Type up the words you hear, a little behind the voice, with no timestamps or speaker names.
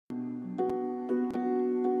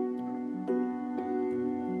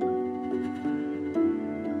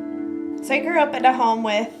So I grew up in a home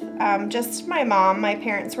with just my mom. My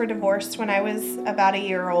parents were divorced when I was about a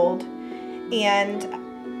year old, and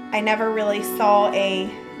I never really saw a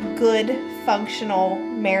good, functional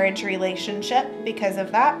marriage relationship because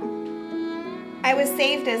of that. I was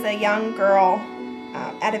saved as a young girl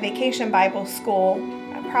at a vacation Bible school,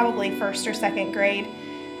 probably first or second grade,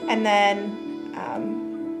 and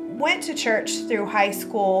then went to church through high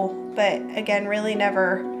school, but again, really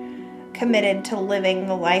never committed to living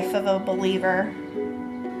the life of a believer.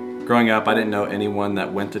 Growing up, I didn't know anyone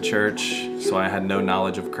that went to church, so I had no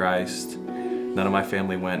knowledge of Christ. None of my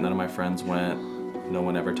family went, none of my friends went. No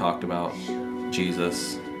one ever talked about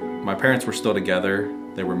Jesus. My parents were still together,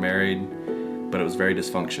 they were married, but it was very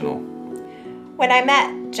dysfunctional. When I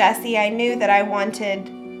met Jesse, I knew that I wanted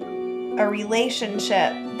a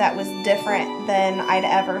relationship that was different than I'd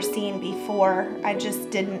ever seen before. I just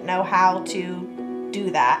didn't know how to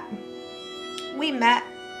do that. We met,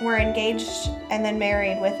 were engaged, and then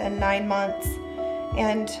married within 9 months,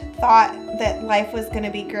 and thought that life was going to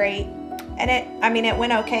be great. And it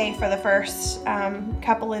went okay for the first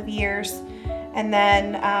couple of years, and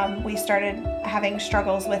then we started having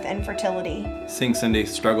struggles with infertility. Seeing Cindy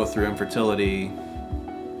struggle through infertility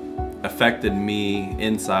affected me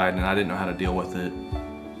inside, and I didn't know how to deal with it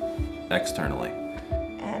externally.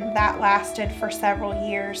 And that lasted for several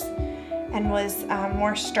years and was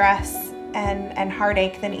more stress and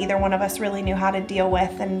heartache than either one of us really knew how to deal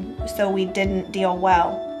with, and so we didn't deal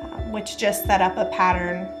well, which just set up a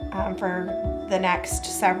pattern for the next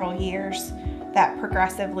several years that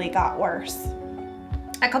progressively got worse.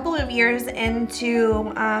 A couple of years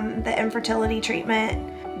into the infertility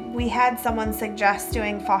treatment, we had someone suggest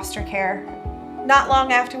doing foster care. Not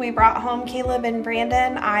long after we brought home Caleb and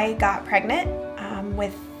Brandon, I got pregnant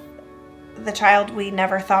with the child we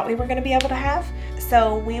never thought we were going to be able to have.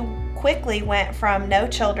 So we quickly went from no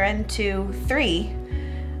children to 3,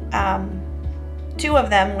 2 of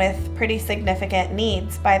them with pretty significant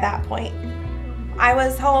needs by that point. I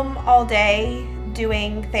was home all day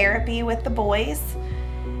doing therapy with the boys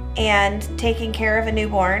and taking care of a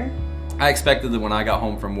newborn. I expected that when I got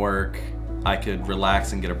home from work, I could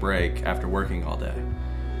relax and get a break after working all day.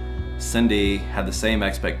 Cindy had the same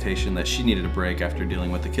expectation that she needed a break after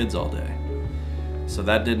dealing with the kids all day. So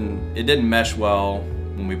it didn't mesh well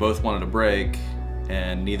when we both wanted a break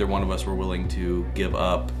and neither one of us were willing to give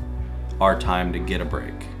up our time to get a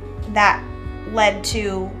break. That led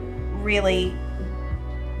to really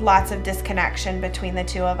lots of disconnection between the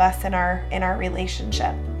two of us in our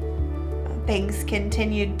relationship. Things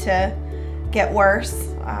continued to get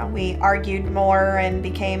worse. We argued more and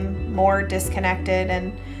became more disconnected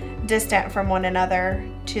and distant from one another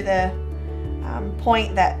to the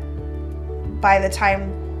point that by the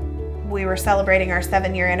time we were celebrating our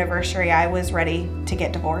 7-year anniversary, I was ready to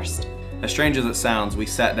get divorced. As strange as it sounds, we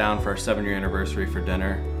sat down for our 7-year anniversary for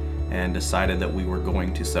dinner and decided that we were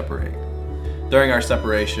going to separate. During our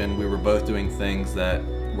separation, we were both doing things that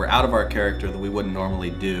were out of our character that we wouldn't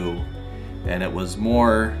normally do, and it was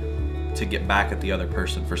more to get back at the other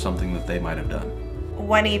person for something that they might have done.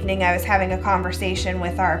 One evening I was having a conversation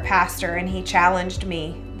with our pastor, and he challenged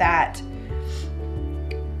me that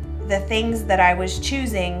the things that I was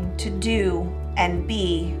choosing to do and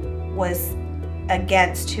be was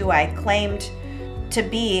against who I claimed to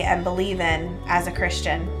be and believe in as a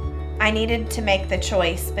Christian. I needed to make the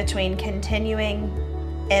choice between continuing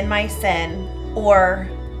in my sin or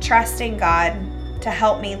trusting God to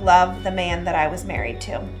help me love the man that I was married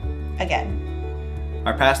to again.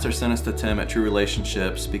 Our pastor sent us to Tim at True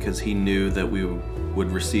Relationships because he knew that we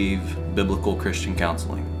would receive biblical Christian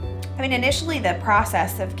counseling. Initially the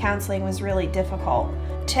process of counseling was really difficult.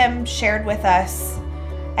 Tim shared with us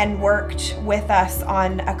and worked with us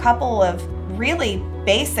on a couple of really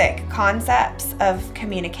basic concepts of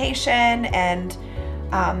communication and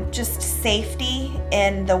just safety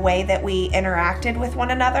in the way that we interacted with one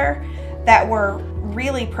another that were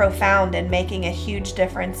really profound and making a huge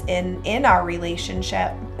difference in our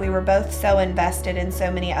relationship. We were both so invested in so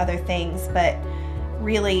many other things, but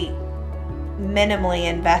really minimally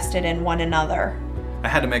invested in one another. I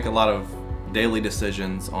had to make a lot of daily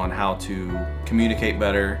decisions on how to communicate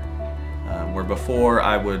better. Where before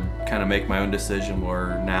I would kind of make my own decision,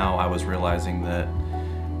 where now I was realizing that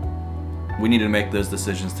we needed to make those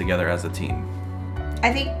decisions together as a team.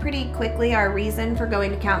 I think pretty quickly our reason for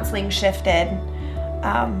going to counseling shifted,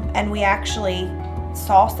 and we actually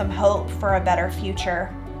saw some hope for a better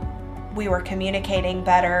future. We were communicating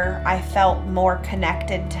better. I felt more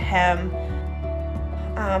connected to him.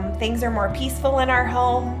 Things are more peaceful in our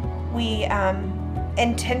home. We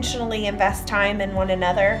intentionally invest time in one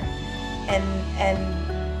another and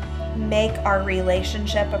make our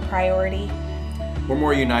relationship a priority. We're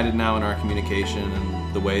more united now in our communication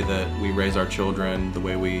and the way that we raise our children, the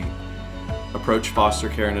way we approach foster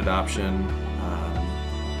care and adoption,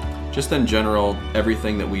 just in general,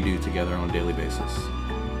 everything that we do together on a daily basis.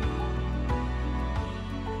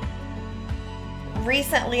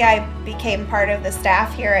 Recently, I became part of the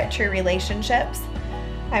staff here at True Relationships.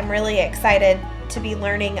 I'm really excited to be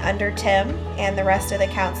learning under Tim and the rest of the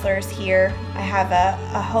counselors here. I have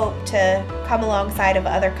a hope to come alongside of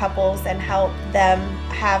other couples and help them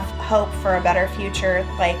have hope for a better future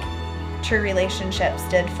like True Relationships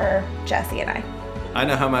did for Jesse and I. I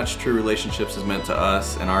know how much True Relationships has meant to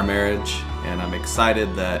us and our marriage, and I'm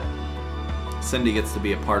excited that Cindy gets to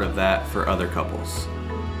be a part of that for other couples.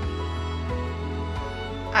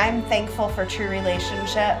 I'm thankful for True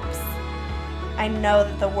Relationships. I know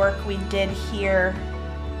that the work we did here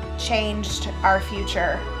changed our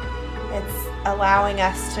future. It's allowing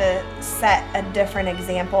us to set a different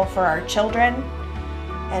example for our children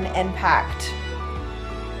and impact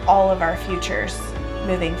all of our futures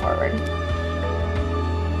moving forward.